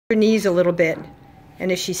Your knees a little bit.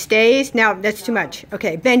 And if she stays, now that's too much.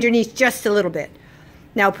 Okay, bend your knees just a little bit.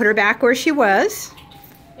 Now put her back where she was.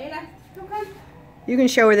 You can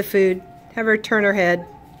show her the food. Have her turn her head.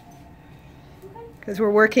 Because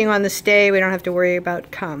we're working on the stay, we don't have to worry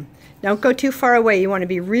about come. Don't go too far away. You want to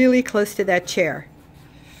be really close to that chair.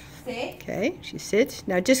 Okay, she sits.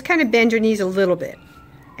 Now just kind of bend your knees a little bit.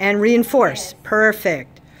 And reinforce.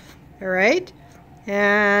 Perfect. All right.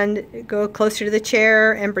 And go closer to the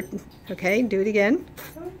chair. And okay, do it again.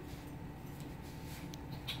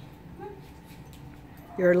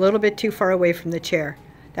 You're a little bit too far away from the chair.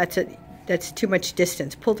 That's too much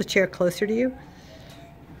distance. Pull the chair closer to you.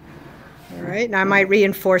 All right, and I might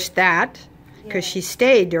reinforce that because she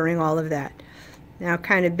stayed during all of that. Now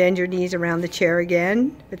kind of bend your knees around the chair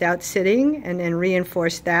again without sitting, and then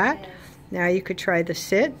reinforce that. Now you could try the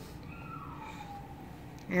sit.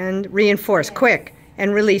 And reinforce, quick,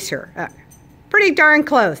 and release her. Pretty darn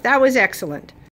close. That was excellent.